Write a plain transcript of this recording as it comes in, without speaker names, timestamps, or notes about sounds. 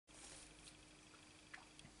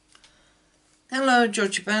Hello,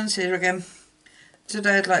 Georgie Burns here again.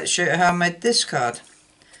 Today I'd like to show you how I made this card.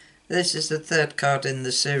 This is the third card in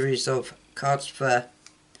the series of cards for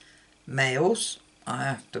males. I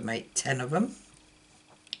have to make 10 of them.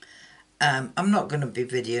 I'm not going to be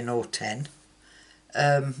videoing all 10,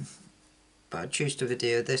 but I choose to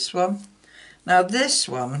video this one. Now this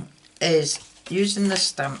one is using the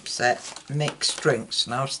stamp set Mixed Drinks.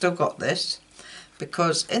 Now I've still got this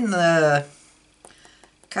because in the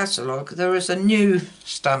catalogue there is a new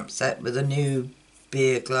stamp set with a new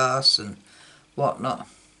beer glass and whatnot.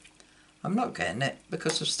 I'm not getting it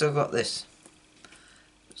because I've still got this,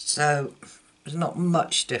 so there's not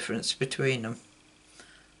much difference between them,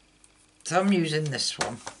 so I'm using this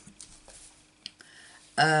one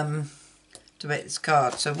to make this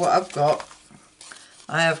card. So what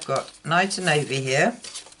I have got Night and Navy here,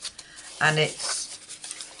 and it's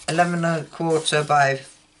 11 1/4 by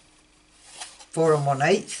 4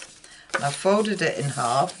 1/8, and I've folded it in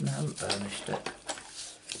half and I haven't burnished it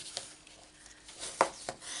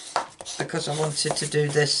because I wanted to do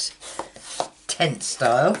this tent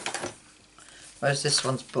style, whereas this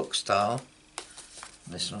one's book style.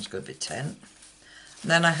 This one's going to be tent. And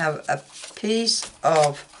then I have a piece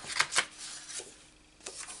of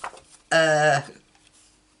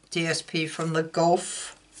DSP from the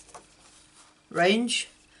Golf range,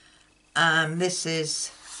 and this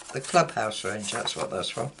is the Clubhouse range, that's what that's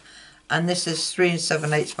from. And this is 3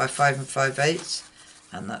 7/8 by 5 5/8,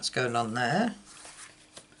 and that's going on there.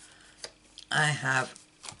 I have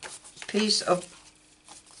a piece of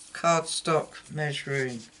cardstock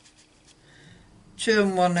measuring 2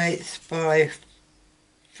 1/8 by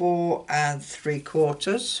 4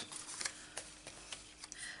 3/4,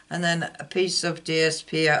 and then a piece of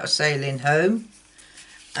DSP out of Sailing Home,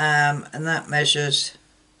 and that measures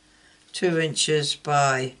 2 inches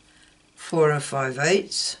by 4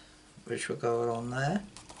 5/8, which will go on there.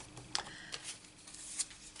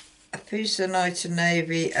 A piece of Night and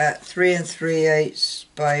Navy at 3 3/8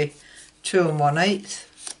 by 2 1/8,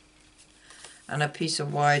 and a piece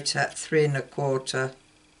of white at 3 1/4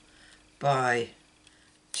 by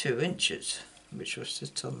 2 inches, which will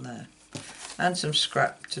sit on there, and some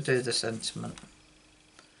scrap to do the sentiment.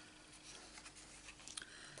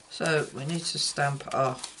 So we need to stamp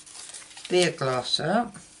our beer glass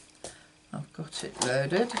out. I've got it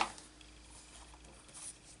loaded.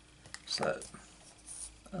 So,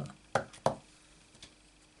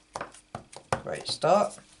 great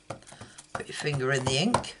start. Put your finger in the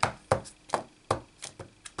ink.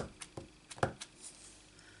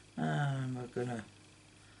 And we're going to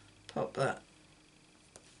pop that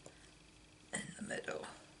in the middle,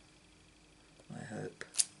 I hope.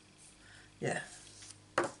 Yeah,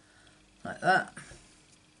 like that.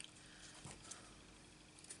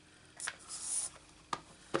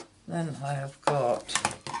 Then I have got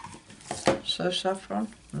saffron.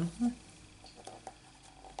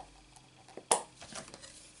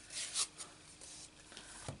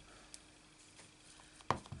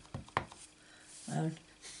 And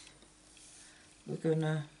we're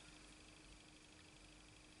gonna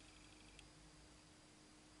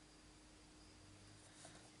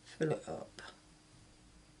fill it up.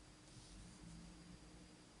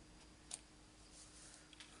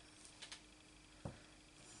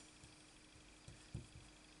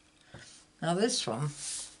 Now this one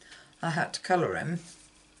I had to colour in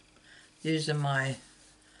using my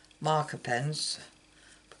marker pens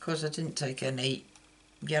because I didn't take any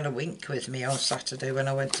yellow ink with me on Saturday when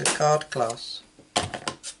I went to card class.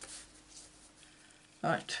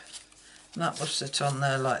 Right, and that will sit on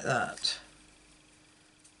there like that.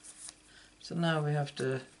 So now we have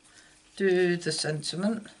to do the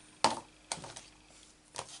sentiment,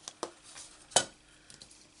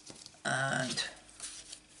 and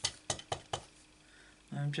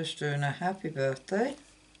I'm just doing a happy birthday.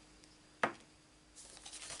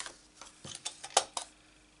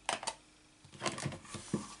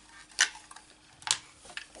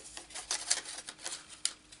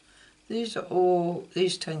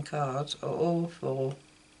 These 10 cards are all for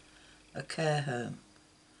a care home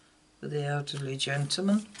for the elderly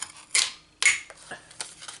gentleman.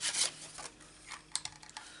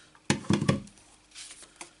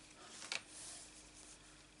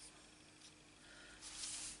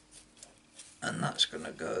 And that's going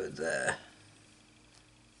to go there.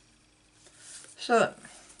 So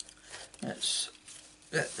let's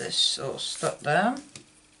get this all stuck down.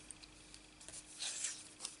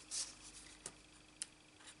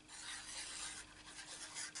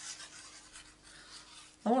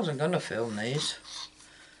 I wasn't going to film these,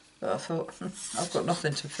 but I thought I've got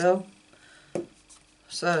nothing to film,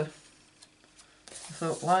 so I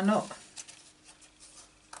thought why not.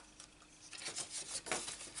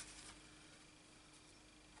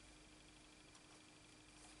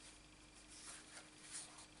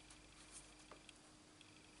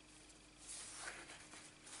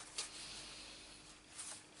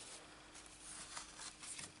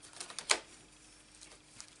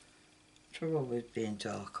 trouble with being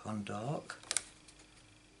dark on dark.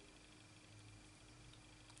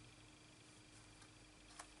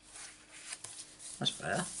 That's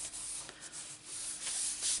better.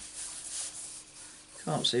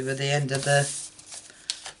 Can't see where the end of the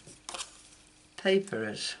paper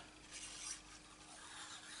is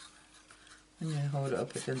when you hold it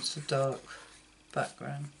up against the dark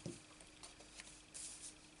background.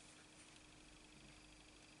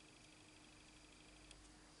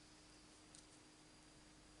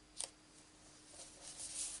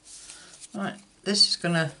 Right, this is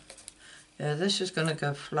gonna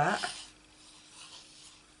go flat.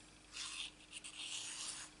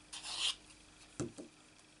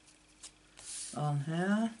 On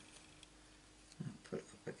here, I'll put it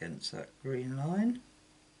up against that green line.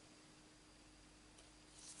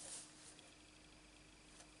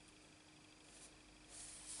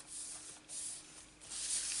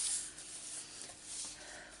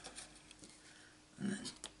 And then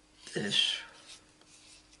this.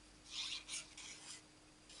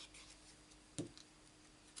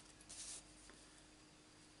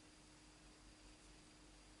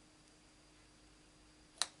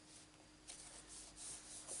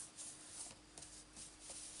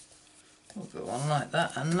 Will go on like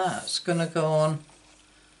that, and that's going to go on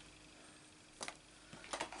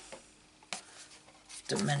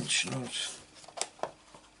dimensionals.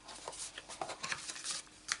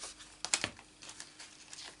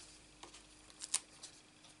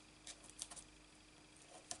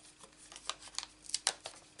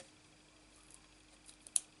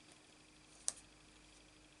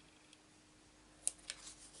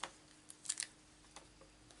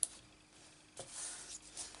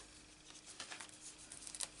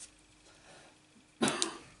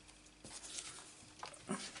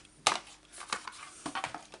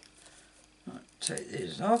 Take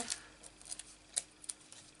these off.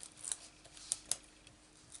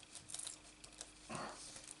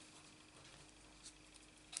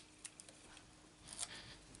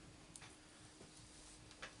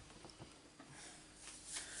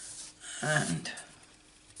 And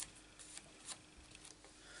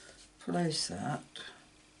place that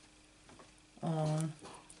on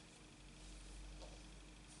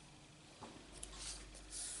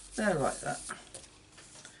there like that.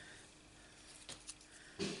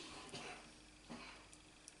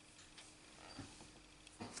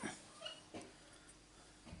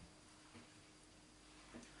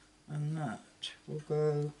 And that will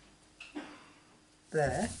go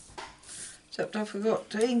there, except I forgot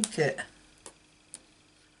to ink it.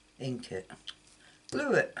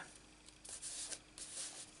 Glue it.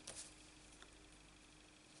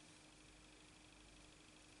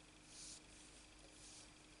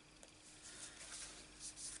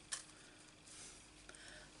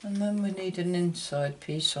 And then we need an inside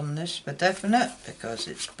piece on this for definite, because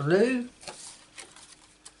it's blue.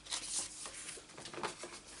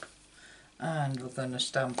 And we're going to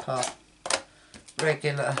stamp our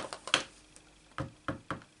regular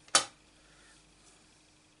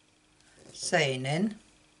saying in.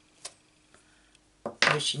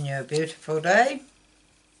 Wishing you a beautiful day.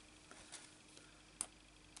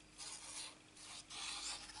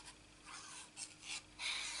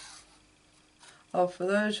 Oh, for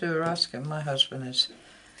those who are asking, my husband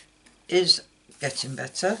is getting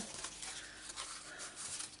better.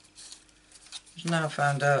 He's now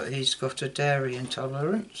found out he's got a dairy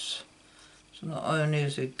intolerance. So not only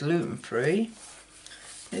is he gluten free,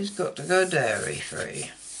 he's got to go dairy free.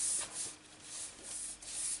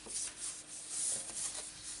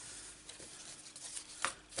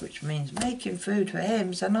 Which means making food for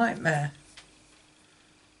him is a nightmare.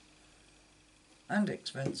 And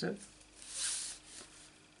expensive.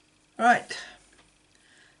 Right,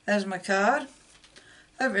 there's my card.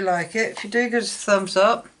 Hope you like it. If you do, give us a thumbs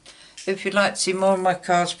up. If you'd like to see more of my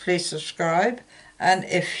cards, please subscribe. And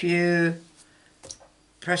if you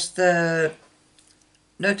press the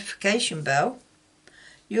notification bell,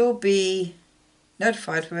 you'll be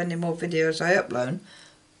notified for any more videos I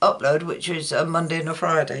upload, which is a Monday and a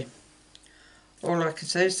Friday. All I can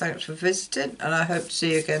say is thanks for visiting, and I hope to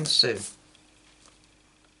see you again soon.